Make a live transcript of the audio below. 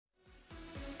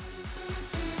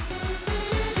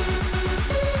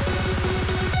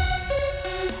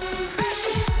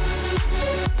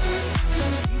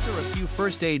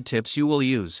first aid tips you will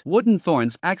use. Wooden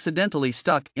thorns accidentally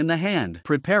stuck in the hand.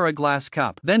 Prepare a glass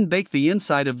cup. Then bake the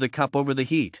inside of the cup over the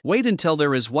heat. Wait until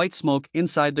there is white smoke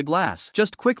inside the glass.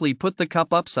 Just quickly put the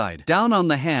cup upside down on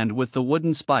the hand with the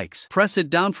wooden spikes. Press it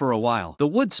down for a while. The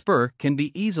wood spur can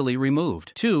be easily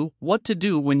removed. 2. What to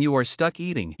do when you are stuck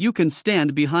eating. You can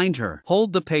stand behind her.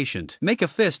 Hold the patient. Make a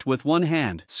fist with one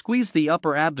hand. Squeeze the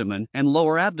upper abdomen and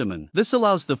lower abdomen. This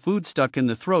allows the food stuck in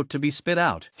the throat to be spit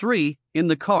out. 3. In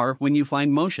the car when you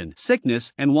find motion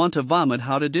sickness and want to vomit,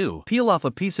 how to do. Peel off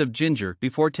a piece of ginger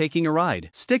before taking a ride.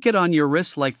 Stick it on your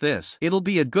wrist like this. It'll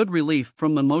be a good relief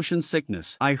from the motion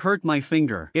sickness. I hurt my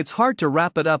finger. It's hard to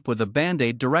wrap it up with a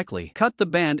band-aid directly. Cut the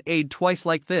band-aid twice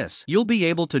like this. You'll be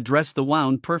able to dress the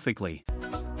wound perfectly.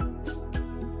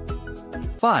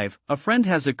 5. A friend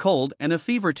has a cold and a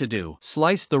fever to do.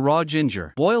 Slice the raw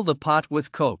ginger. Boil the pot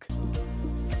with Coke.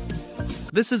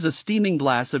 This is a steaming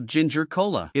glass of ginger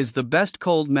cola. Is the best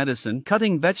cold medicine.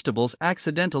 Cutting vegetables,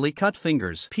 accidentally cut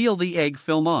fingers. Peel the egg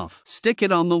film off. Stick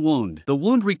it on the wound. The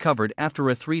wound recovered after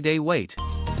a 3-day wait.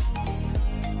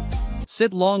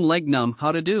 Sit long leg numb,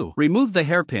 how to do. Remove the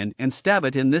hairpin and stab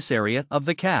it in this area of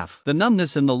the calf. The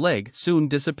numbness in the leg soon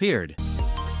disappeared.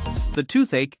 The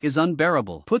toothache is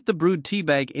unbearable. Put the brewed tea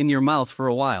bag in your mouth for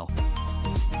a while.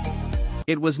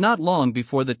 It was not long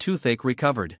before the toothache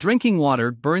recovered. Drinking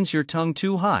water burns your tongue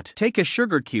too hot. Take a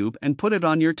sugar cube and put it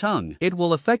on your tongue. It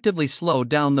will effectively slow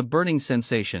down the burning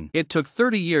sensation. It took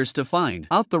 30 years to find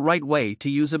out the right way to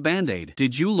use a band-aid.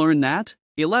 Did you learn that?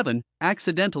 11.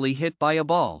 Accidentally hit by a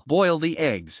ball. Boil the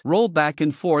eggs. Roll back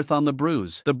and forth on the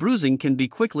bruise. The bruising can be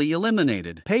quickly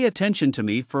eliminated. Pay attention to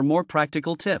me for more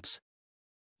practical tips.